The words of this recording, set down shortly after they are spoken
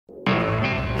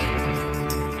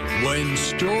When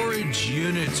storage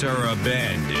units are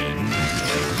abandoned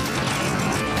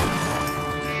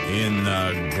in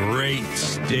the great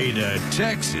state of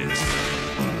Texas,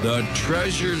 the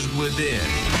treasures within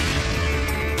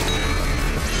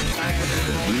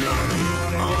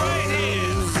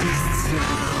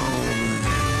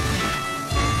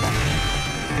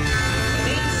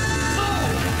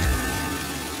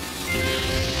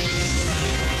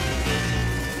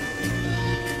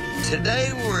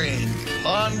Today we're in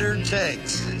Pondering,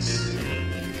 Texas.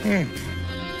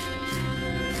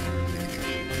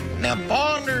 Now,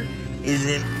 Pondering is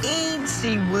an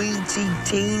eensy-weensy,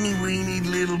 teeny-weeny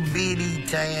little bitty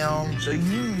town, so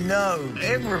you know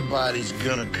everybody's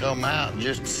gonna come out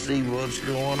just to see what's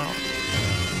going on.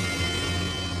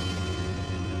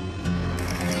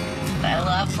 I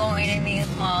love going in these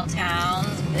small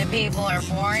towns. The people are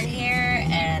born here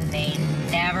and they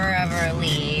never ever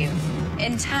leave.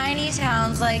 In tiny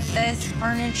towns like this,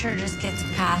 furniture just gets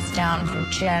passed down from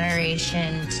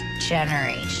generation to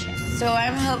generation. So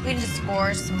I'm hoping to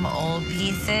score some old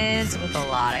pieces with a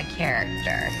lot of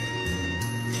character.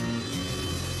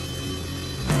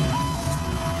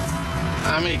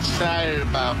 I'm excited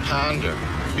about Pondering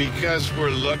because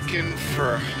we're looking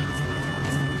for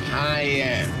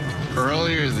high-end.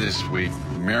 Earlier this week,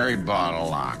 Mary bought a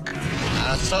lock.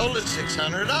 I sold it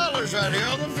 $600 right here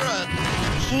on the front.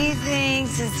 He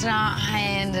thinks it's not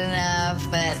high-end enough,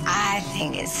 but I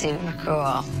think it's super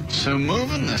cool. So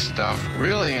moving this stuff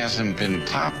really hasn't been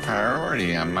top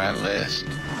priority on my list.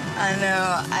 I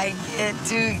know, I get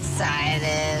too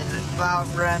excited about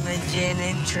rummaging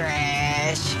in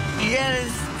trash. You gotta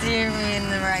steer me in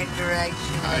the right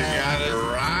direction. I gotta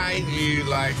ride you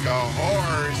like a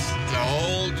horse to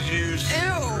hold you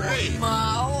straight. Ew,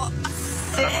 Mo.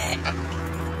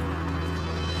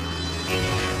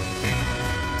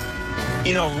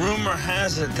 You know, rumor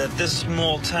has it that this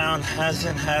small town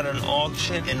hasn't had an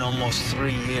auction in almost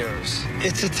 3 years.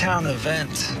 It's a town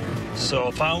event. So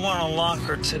if I want a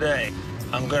locker today,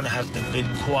 I'm gonna have to bid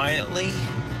quietly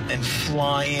and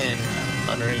fly in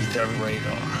underneath their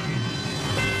radar.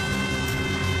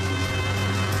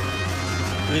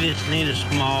 We just need a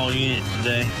small unit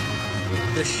today.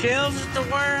 The shelves at the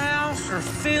warehouse are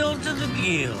filled to the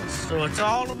gills, so it's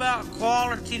all about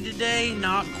quality today,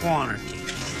 not quantity.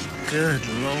 Good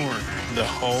Lord. The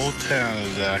whole town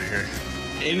is out here.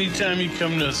 Anytime you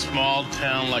come to a small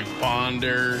town like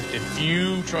Ponder, if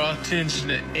you draw attention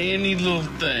to any little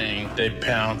thing, they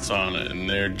pounce on it, and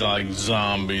they're like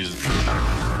zombies.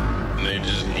 And they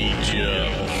just eat you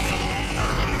up.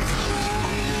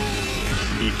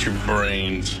 Eat your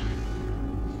brains.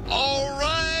 All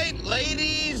right,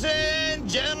 ladies and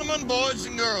gentlemen, boys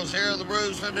and girls, here are the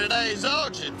rules for today's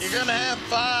auction. You're gonna have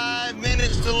 5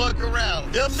 minutes to look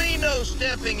around. There'll be no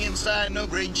stepping inside, no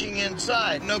reaching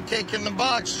inside, no kicking the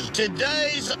boxes.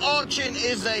 Today's auction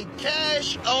is a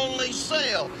cash-only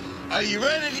sale. Are you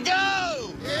ready to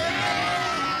go?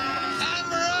 Yeah!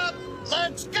 Timer up,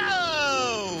 let's go!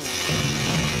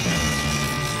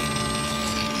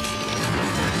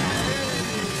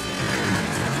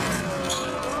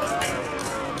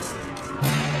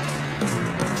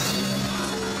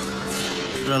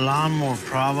 The lawnmower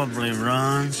probably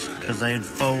runs because they had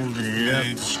folded it up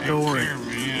to store it.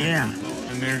 Yeah.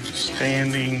 And there's a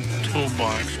standing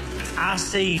toolbox. I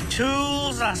see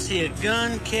tools, I see a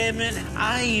gun cabinet,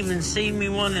 I even see me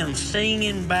one of them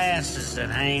singing basses that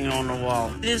hang on the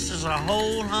wall. This is a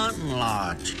whole hunting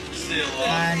lodge.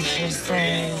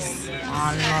 Mattresses,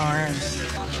 lawnmowers.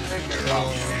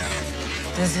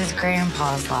 This is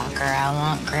Grandpa's locker. I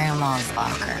want Grandma's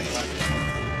locker.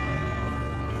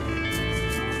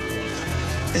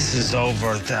 This is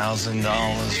over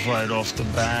 $1,000 right off the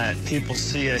bat. People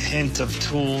see a hint of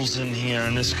tools in here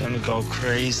and it's gonna go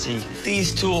crazy.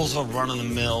 These tools are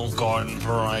run-of-the-mill garden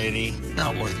variety.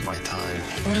 Not worth my time.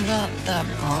 What about that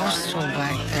bar stool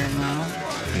back there, Mo?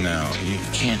 No, you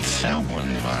can't sell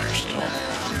one bar stool.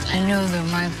 I know there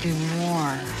might be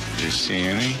more. Did you see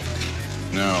any?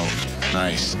 No,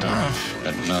 nice stuff,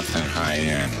 but nothing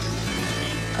high-end.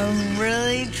 I'm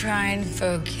really trying to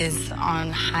focus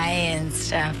on high-end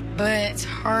stuff, but it's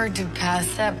hard to pass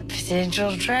up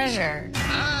potential treasure. All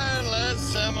right,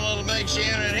 let's have a little mix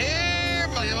unit here.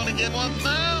 You want to get 1,000,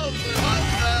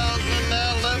 1,000,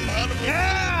 now 1,100.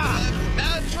 Yeah!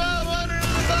 Now 1,200 in the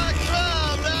box,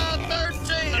 12, now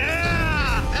 13.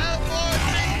 Yeah! Now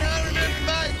 1,400 in the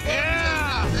box,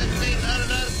 1,500,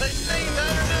 now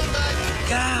 1,600 in the box.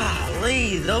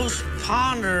 Golly, those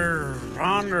ponders,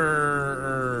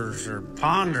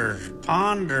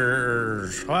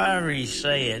 however you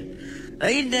say it,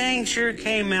 they dang sure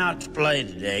came out to play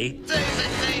today.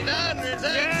 1,600,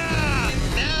 Yeah!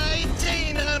 now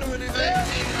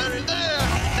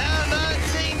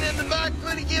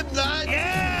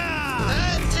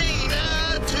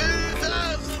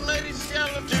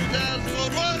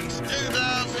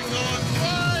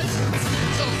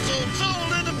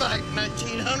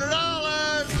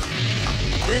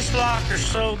This locker's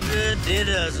so good, it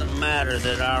doesn't matter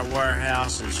that our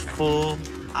warehouse is full.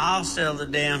 I'll sell the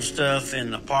damn stuff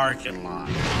in the parking lot.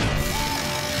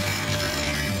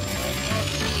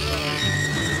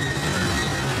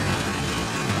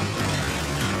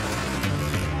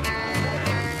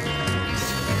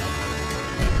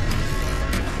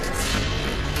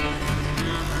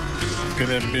 Look at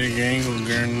that big angle,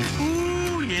 Gurney.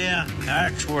 Ooh, yeah,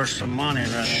 that's worth some money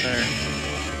right there.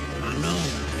 I know.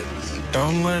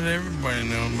 Don't let everybody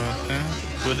know about that.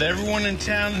 With everyone in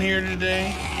town here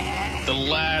today, the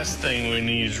last thing we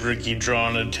need is Ricky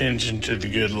drawing attention to the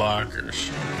good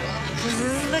lockers. This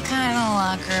is the kind of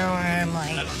locker where I'm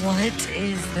like, what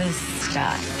is this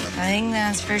stuff? I think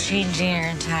that's for changing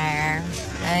your tire.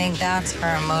 I think that's for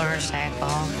a motorcycle.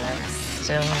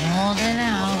 Still holding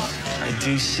out. I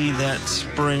do see that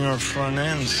Springer front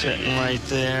end sitting right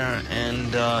there,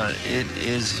 and it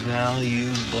is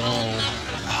valuable.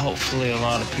 Hopefully a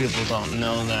lot of people don't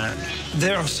know that.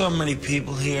 There are so many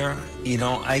people here, you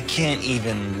know, I can't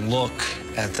even look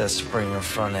at the Springer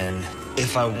front end.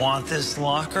 If I want this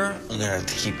locker, I'm gonna have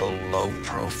to keep a low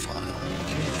profile.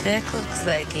 Dick looks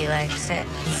like he likes it.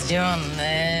 He's doing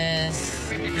this.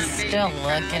 He's still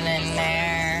looking in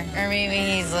there. Or maybe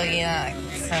he's looking at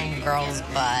some girl's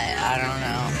butt. I don't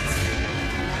know.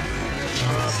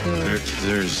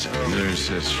 There's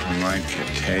this Formica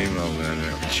table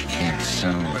leather, but you can't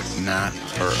sell it. Not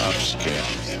for upscale.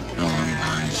 No one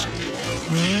buys it.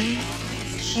 Really?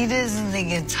 He doesn't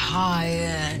think it's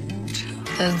high-end.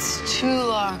 That's 2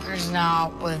 lockers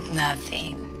now with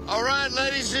nothing. All right,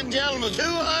 ladies and gentlemen,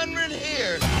 200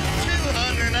 here.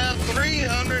 200, now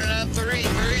 300, now 300,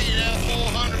 now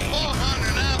 400,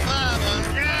 400, now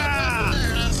 500. Yeah!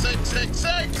 There, now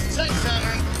 600.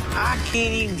 I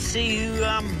can't even see who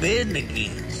I'm bidding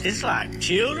against. It's like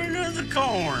children of the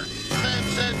corn.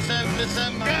 700,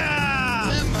 700, Yeah!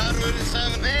 700,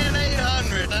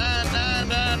 800,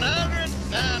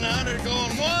 900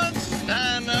 going once,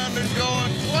 900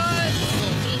 going twice.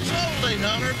 Sold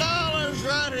 $800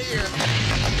 right here.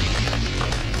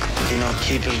 You know,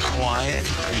 keeping quiet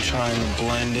and trying to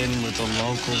blend in with the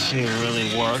locals here really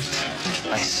worked.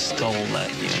 I stole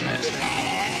that unit.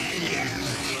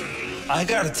 I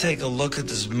gotta take a look at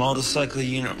this motorcycle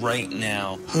unit right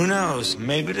now. Who knows?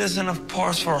 Maybe there's enough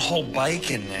parts for a whole bike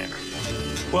in there.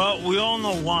 Well, we all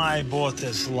know why I bought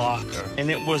this locker, and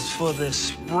it was for this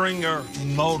Springer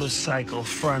motorcycle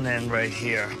front end right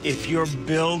here. If you're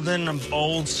building an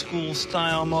old school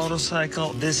style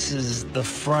motorcycle, this is the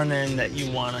front end that you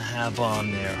want to have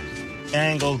on there.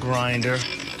 Angle grinder.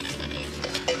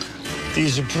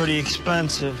 These are pretty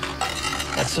expensive.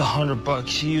 That's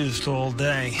 $100 used all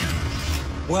day.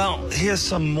 Well, here's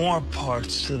some more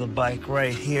parts to the bike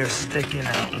right here sticking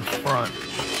out in front.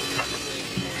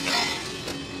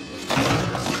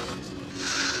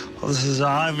 Well, this is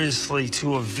obviously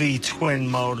to a V-twin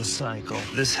motorcycle.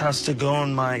 This has to go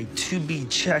in my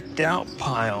to-be-checked-out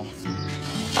pile.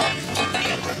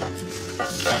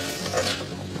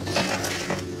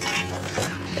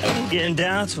 Getting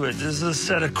down to it, this is a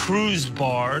set of cruise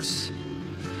bars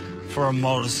for a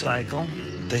motorcycle.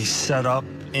 They set up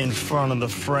in front of the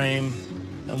frame,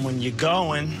 and when you're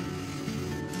going,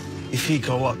 your feet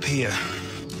go up here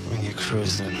when you're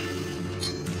cruising.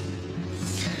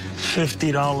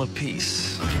 $50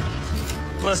 piece.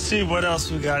 Let's see what else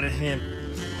we got in here.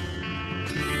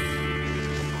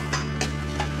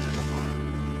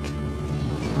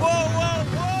 Whoa, whoa,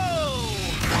 whoa!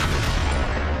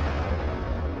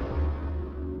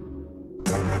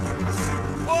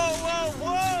 Whoa, whoa,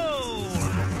 whoa!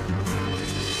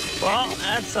 Well,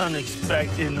 that's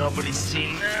unexpected. Nobody's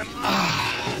seen that.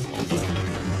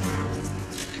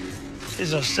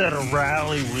 Here's a set of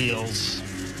rally wheels.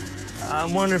 I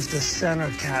wonder if the center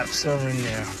caps are in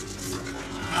there.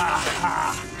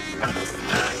 Aha!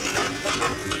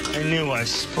 I knew I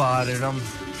spotted them.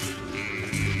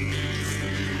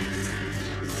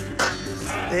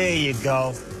 There you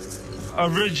go.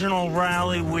 Original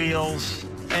rally wheels,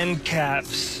 end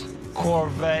caps,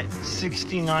 Corvette,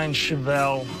 69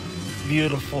 Chevelle.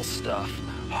 Beautiful stuff.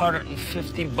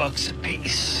 $150 a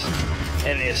piece.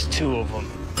 And there's 2 of them.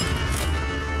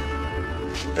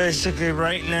 Basically,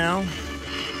 right now,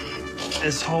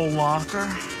 this whole locker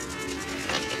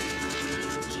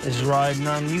is riding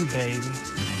on you, baby.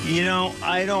 You know,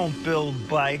 I don't build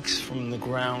bikes from the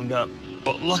ground up,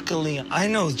 but luckily, I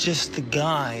know just the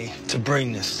guy to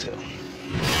bring this to.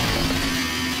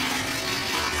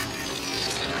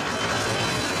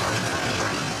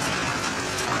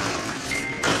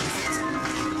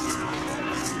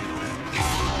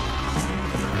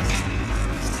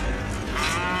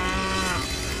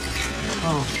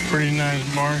 Oh. pretty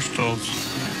nice bar stools.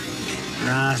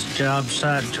 Nice job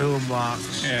site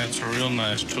toolbox. Yeah, it's a real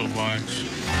nice toolbox.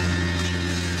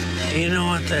 You know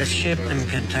what that shipping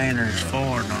container is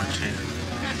for, don't you?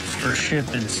 It's for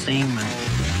shipping semen.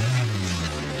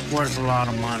 It's worth a lot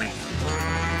of money.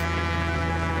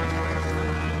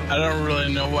 I don't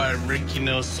really know why Ricky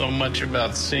knows so much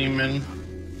about semen,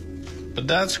 but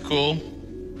that's cool.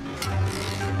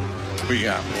 We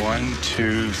got 1,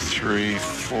 2, 3,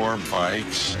 4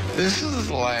 bikes. This is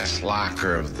the last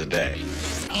locker of the day.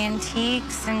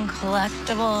 Antiques and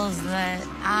collectibles that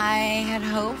I had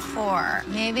hoped for.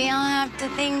 Maybe I'll have to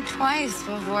think twice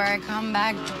before I come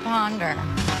back to Ponder.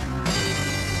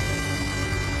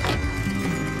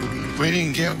 We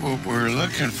didn't get what we were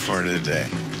looking for today.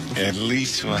 At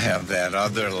least we'll have that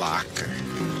other locker.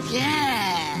 Yeah.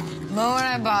 Mo and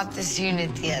I bought this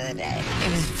unit the other day.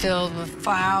 It was filled with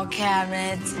file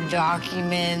cabinets and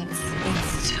documents.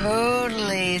 It's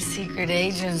totally a secret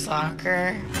agent's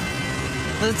locker.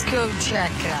 Let's go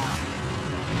check it out.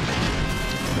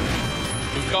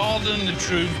 We called in the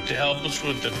truth to help us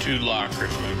with the 2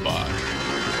 lockers we bought.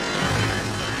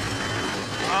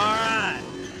 All right.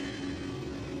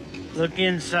 Look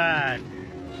inside.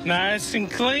 Nice and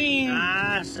clean.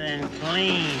 Nice and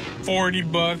clean.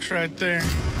 $40 right there.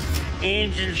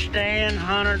 Engine stand,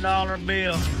 $100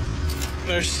 bill.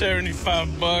 There's $75.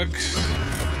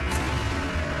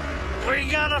 We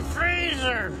got a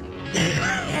freezer.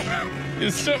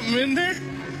 Is something in there?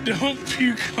 Don't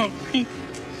puke on me.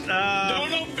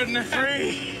 Don't open that.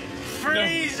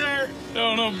 Freezer.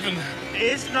 Don't open that.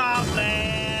 It's not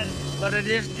bad, but I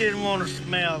just didn't want to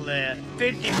smell that.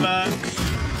 $50.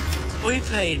 We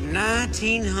paid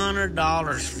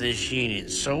 $1,900 for this unit,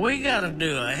 so we got to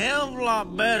do a hell of a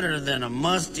lot better than a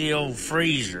musty old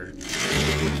freezer.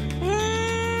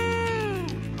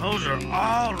 Those are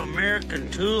all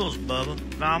American tools, Bubba.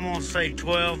 I'm gonna say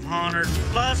 $1,200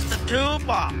 plus the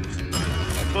toolbox.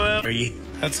 12.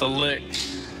 That's a lick.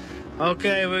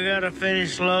 Okay, we gotta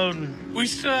finish loading. We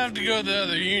still have to go to the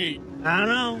other unit. I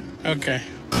know. Okay.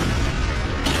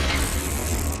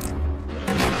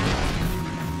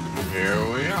 Here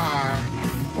we are.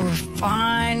 We're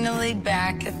finally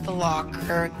back at the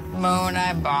locker Mo and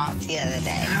I bought the other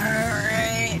day. All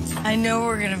right. I know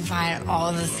we're gonna find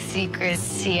all the secret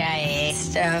CIA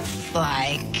stuff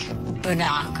like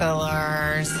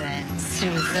binoculars and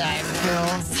suicide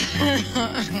pills.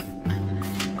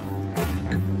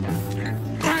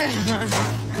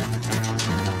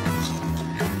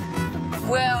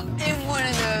 Well, in one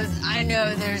of those, I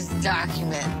know there's a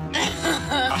document.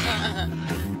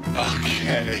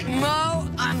 Okay. Mo,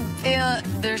 I'm feeling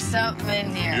there's something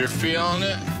in here. You're feeling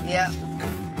it? Yep.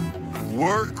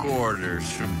 Work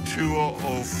orders from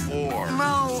 2004.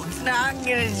 Mo, it's not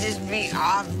gonna just be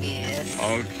obvious.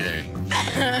 Okay.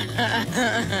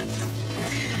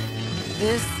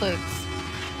 This looks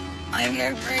like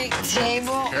a great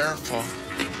table. Careful.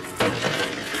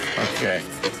 Okay.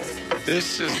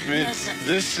 This is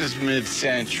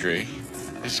mid-century.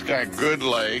 It's got good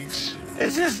legs.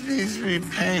 It just needs to be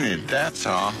painted, that's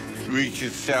all. We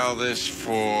could sell this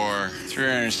for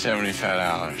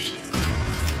 $375.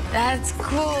 That's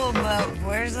cool, but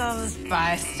where's all the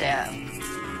spy stuff?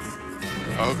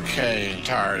 Okay,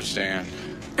 Tarzan.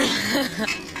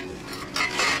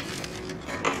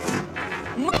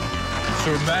 So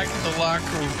we're back at the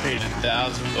locker. We paid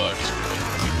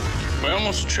 $1,000. We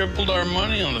almost tripled our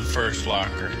money on the first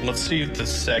locker. Let's see if the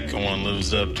second one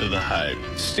lives up to the hype.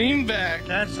 Steam back.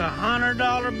 That's a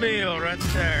 $100 bill right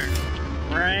there.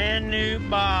 Brand new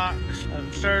box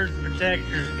of surge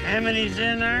protectors. How many's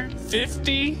in there?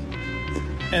 50,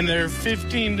 and they're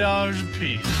 $15 a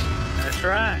piece. That's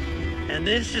right. And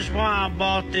this is why I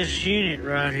bought this unit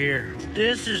right here.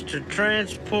 This is to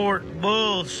transport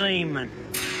bull semen.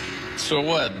 So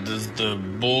what, does the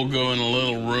bull go in a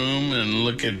little room and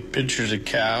look at pictures of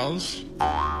cows?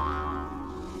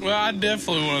 Well, I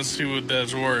definitely want to see what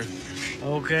that's worth.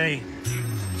 Okay.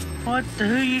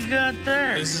 Who you got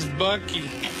there? This is Bucky.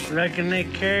 Reckon they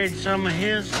carried some of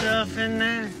his stuff in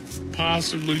there?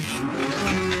 Possibly.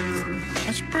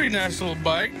 That's a pretty nice little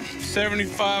bike.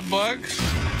 $75.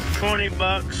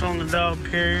 $20 on the dog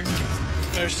carrier.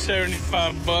 There's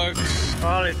 $75.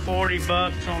 Probably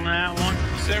 $40 on that one.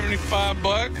 $75.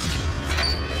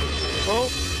 Oh,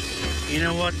 you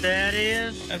know what that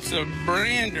is? That's a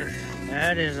brander.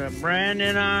 That is a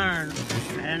branding iron.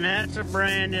 And that's a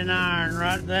branding iron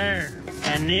right there.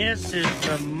 And this is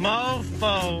the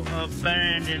mofo of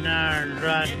branding irons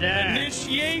right there.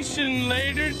 Initiation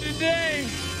later today.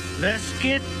 Let's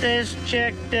get this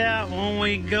checked out when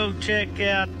we go check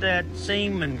out that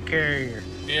semen carrier.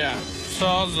 Yeah,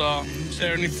 Sawzall.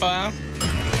 $75.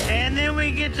 And then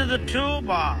we get to the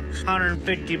toolbox,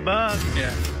 $150.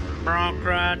 Yeah. Bronc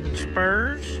riding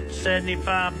spurs,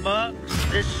 $75.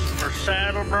 This is for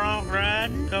saddle bronc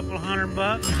riding, couple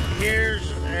 $100.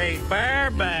 Here's a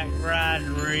bareback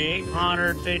riding rig,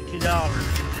 $150. All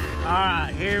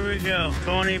right, here we go,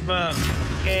 $20.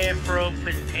 Calf rope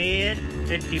and head,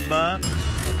 $50.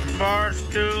 Bar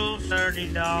stool,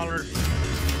 $30.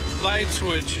 Light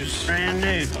switches. Brand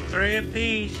new, 3 a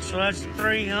piece, so that's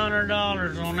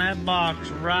 $300 on that box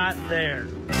right there.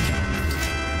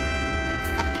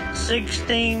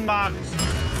 16 boxes,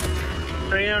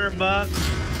 $300.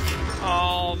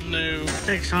 All new.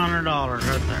 $600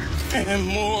 right there. And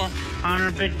more.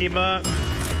 $150.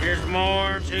 Here's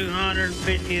more,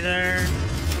 $250 there.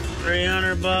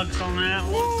 $300 on that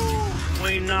one.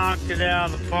 We knocked it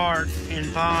out of the park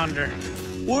in Pondering.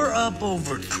 We're up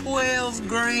over 12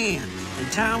 grand. By the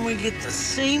time we get the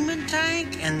semen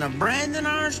tank and the branding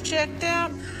irons checked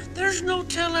out, there's no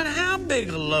telling how big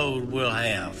a load we'll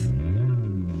have.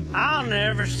 I'll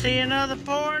never see another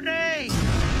poor day.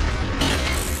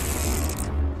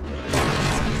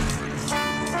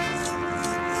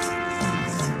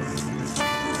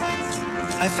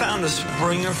 I found a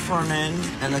Springer front end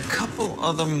and a couple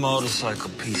other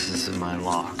motorcycle pieces in my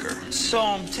locker. So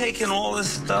I'm taking all this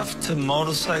stuff to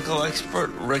motorcycle expert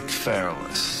Rick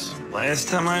Fairless. Last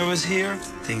time I was here,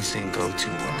 things didn't go too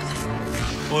well.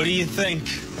 What do you think?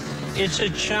 It's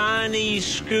a Chinese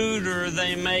scooter.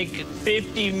 They make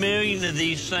 50 million of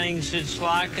these things. It's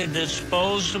like a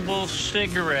disposable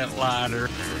cigarette lighter.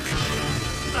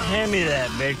 Hand me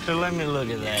that, Victor. Let me look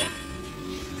at that.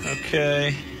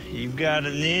 Okay. You've got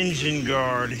an engine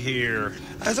guard here.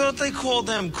 I thought they called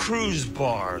them cruise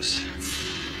bars.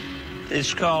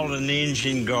 It's called an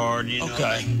engine guard, you know.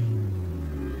 Okay.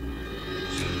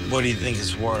 What do you think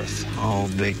it's worth? Oh,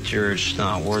 Victor, it's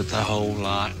not worth a whole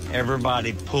lot.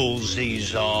 Everybody pulls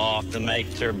these off to make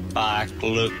their bike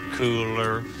look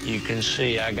cooler. You can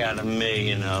see I got 1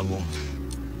 million of them.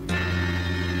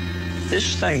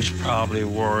 This thing's probably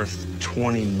worth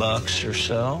 $20 or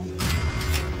so.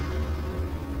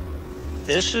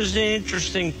 This is the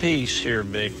interesting piece here,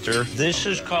 Victor. This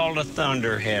is called a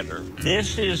thunderheader.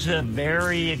 This is a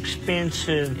very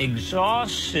expensive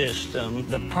exhaust system.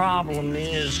 The problem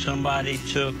is somebody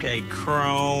took a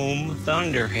chrome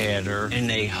thunderheader and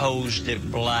they hosed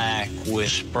it black with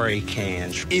spray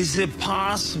cans. Is it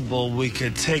possible we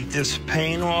could take this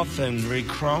paint off and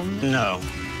re-chrome it? No.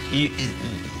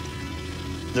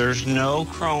 There's no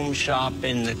chrome shop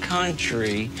in the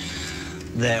country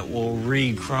that will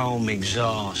re-chrome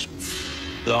exhaust.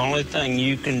 The only thing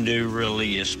you can do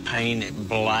really is paint it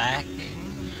black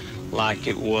like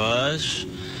it was.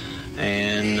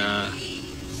 And,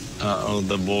 uh-oh,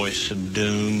 the voice of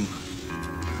doom.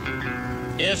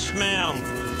 Yes, ma'am.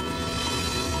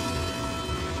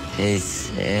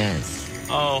 This is.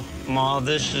 Oh, Ma,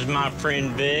 this is my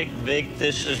friend Vic. Vic,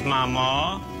 this is my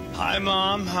Ma. Hi,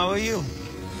 Mom. How are you?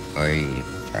 Where are you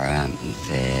from,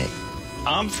 Vic?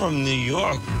 I'm from New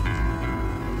York.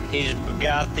 He's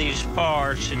got these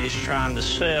parts that he's trying to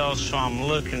sell, so I'm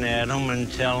looking at them and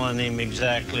telling him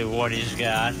exactly what he's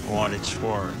got and what it's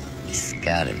worth. He's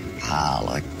got a pile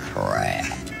of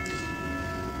crap.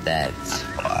 That's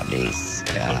what he's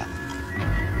got.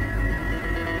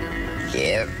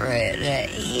 Get rid of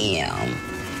him.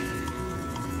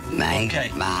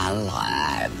 Make my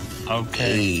life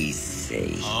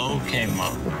easy. Okay,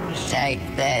 Mom. Take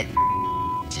that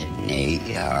to New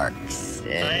York City.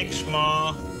 Thanks,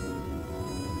 Ma.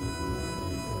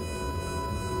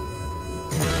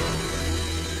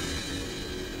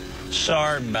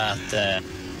 Sorry about that.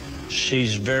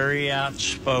 She's very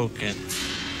outspoken.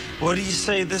 What do you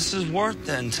say this is worth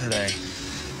then today?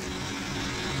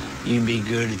 You'd be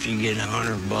good if you get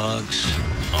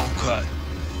 $100. Okay.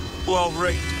 Well,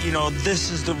 Rick, you know,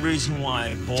 this is the reason why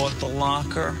I bought the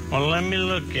locker. Well, let me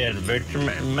look at it, Victor.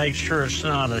 Make sure it's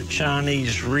not a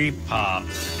Chinese repop.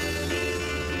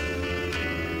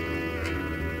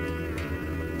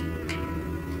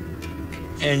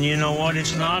 And you know what?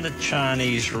 It's not a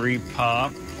Chinese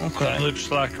repop. Okay. It looks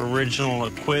like original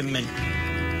equipment.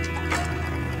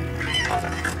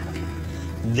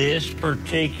 This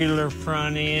particular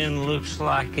front end looks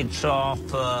like it's off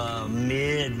a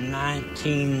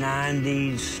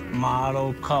mid-1990s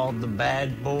model called the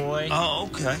Bad Boy. Oh,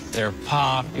 okay. They're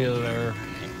popular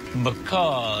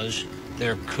because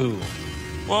they're cool.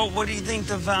 Well, what do you think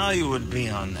the value would be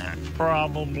on that?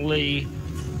 Probably,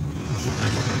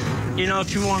 you know,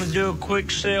 if you want to do a quick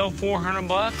sale,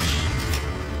 $400.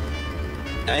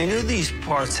 I knew these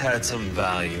parts had some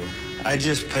value. I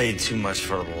just paid too much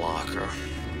for the locker.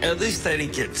 At least they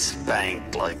didn't get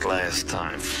spanked like last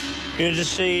time. Good to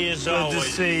see you as always. Good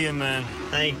to see you, man.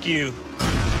 Thank you.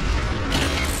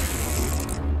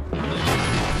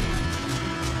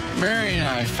 Mary and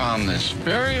I found this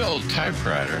very old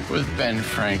typewriter with Ben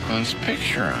Franklin's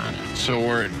picture on it. So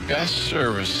we're at Best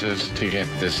Services to get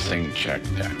this thing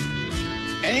checked out.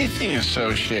 Anything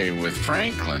associated with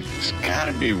Franklin has got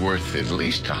to be worth at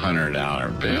least a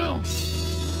 $100 bill.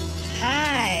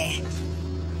 Hi.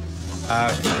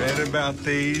 I've read about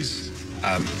these.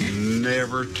 I've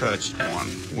never touched one.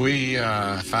 We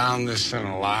found this in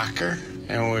a locker,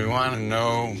 and we want to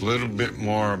know a little bit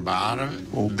more about it.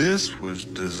 Well, this was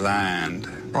designed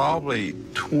probably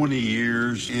 20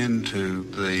 years into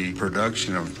the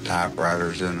production of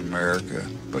typewriters in America.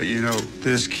 But you know,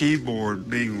 this keyboard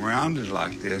being rounded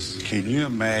like this, can you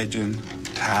imagine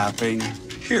typing?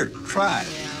 Here, try it.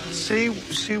 See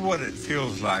what it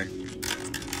feels like.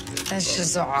 That's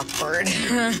just awkward.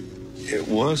 It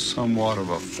was somewhat of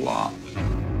a flop.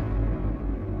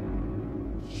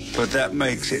 But that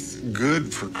makes it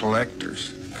good for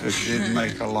collectors, because it didn't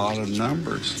make a lot of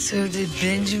numbers. So did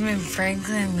Benjamin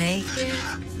Franklin make it?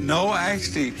 No,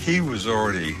 actually, he was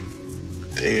already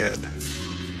dead.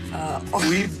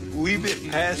 We've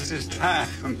been past his time.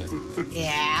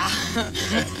 Yeah.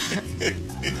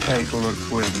 Take a look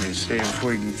with me, see if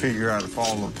we can figure out if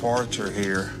all the parts are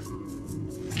here.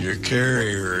 Your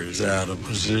carrier is out of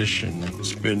position.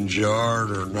 It's been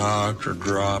jarred or knocked or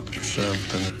dropped or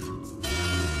something.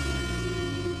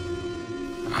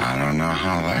 I don't know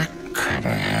how that could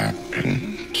have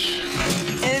happened.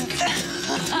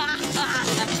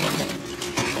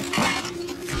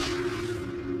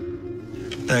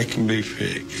 That can be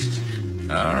fixed.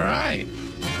 All right.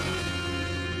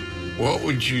 What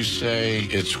would you say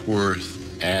it's worth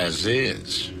as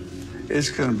is? It's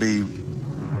going to be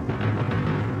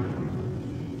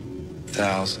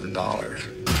 $1,000.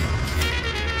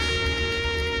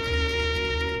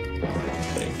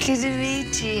 Good to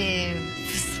meet you.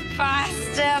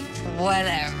 Spiced up,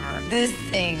 whatever. This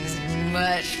thing's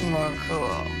much more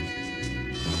cool.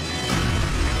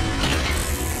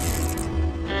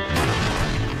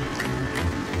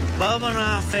 Bubba and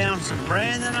I found some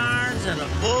branding irons and a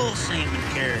bull semen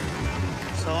carrier.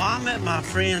 So I'm at my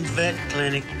friend's vet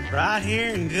clinic right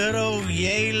here in good old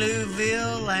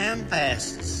Yaluville,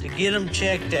 Lampasas, to get them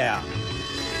checked out.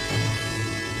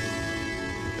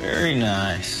 Very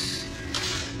nice.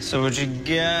 So what you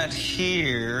got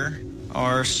here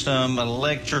are some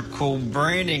electrical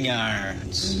branding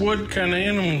irons. What kind of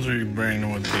animals are you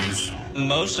branding with these?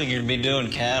 Mostly you're gonna be doing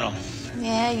cattle.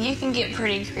 Yeah, you can get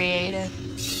pretty creative.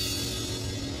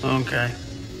 Okay.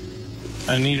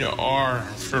 I need an R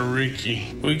for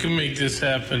Ricky. We can make this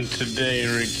happen today,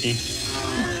 Ricky.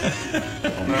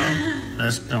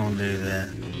 Let's don't do that.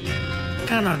 What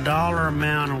kind of dollar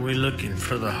amount are we looking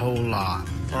for the whole lot?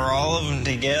 For all of them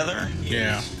together?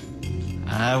 Yeah.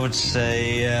 I would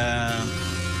say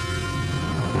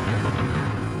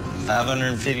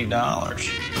 $550.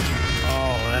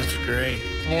 Oh, that's great.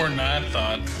 More than I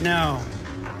thought. No,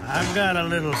 I've got a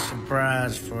little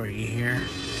surprise for you here.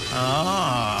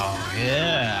 Oh,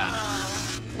 yeah.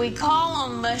 We call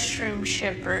them mushroom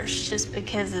shippers just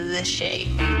because of the shape.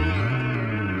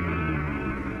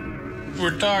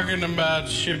 We're talking about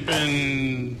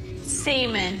shipping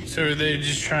Semen. So are they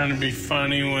just trying to be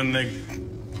funny when they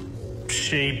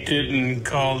shaped it and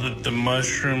called it the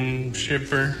mushroom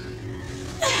shipper?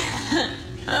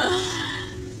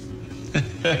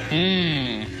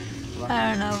 I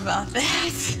don't know about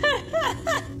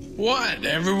that. What?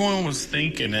 Everyone was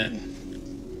thinking it.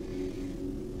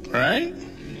 Right?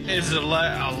 Is it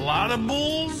like a lot of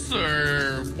bulls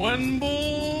or one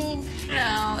bull?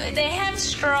 No, they have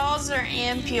straws or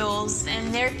ampules,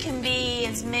 and there can be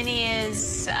as many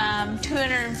as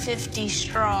 250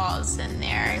 straws in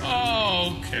there.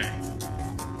 Oh, okay.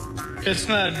 It's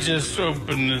not just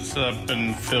open this up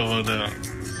and fill it up.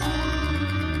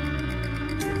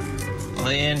 On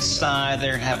the inside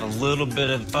there have a little bit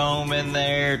of foam in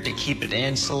there to keep it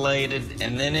insulated,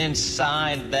 and then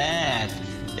inside that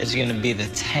is going to be the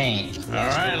tank. All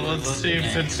right, let's see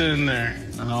if it's in there.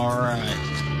 All right.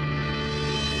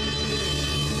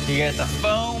 You got the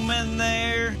foam in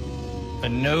there,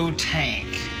 but no tank.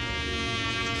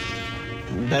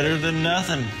 Better than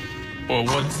nothing. Well,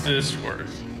 what's this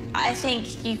worth? I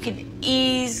think you could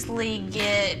easily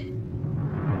get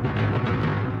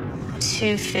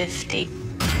 250.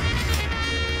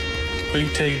 We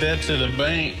can take that to the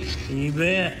bank. You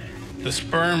bet. The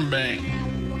sperm bank.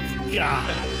 Yeah.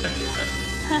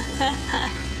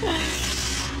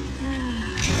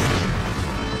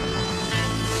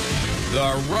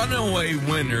 The runaway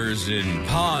winners in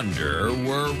Ponder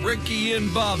were Ricky and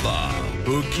Bubba,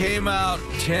 who came out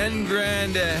 10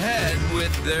 grand ahead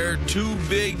with their 2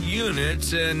 big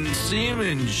units and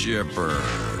semen shipper.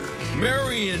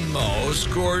 Mary and Mo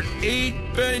scored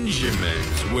 8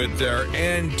 Benjamins with their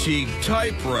antique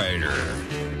typewriter.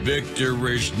 Victor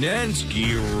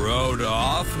Rishnensky rode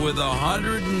off with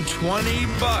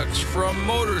 $120 from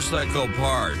motorcycle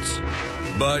parts.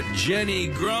 But Jenny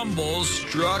Grumble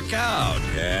struck out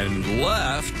and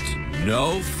left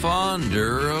no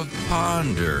fonder of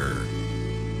Ponder.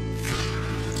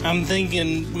 I'm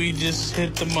thinking we just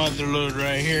hit the mother load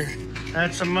right here.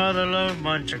 That's a mother load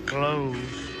bunch of clothes.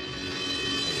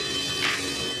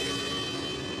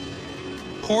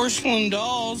 Porcelain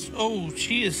dolls. Oh,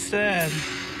 she is sad.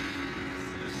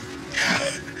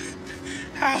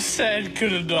 How sad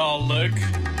could a doll look?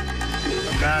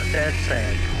 Not that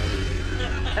sad.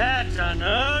 That's an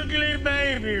ugly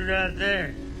baby right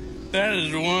there. That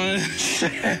is one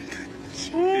sad.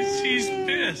 She's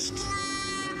pissed.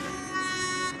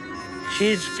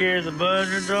 She'd scare the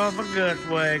buzzards off a gut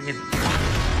wagon.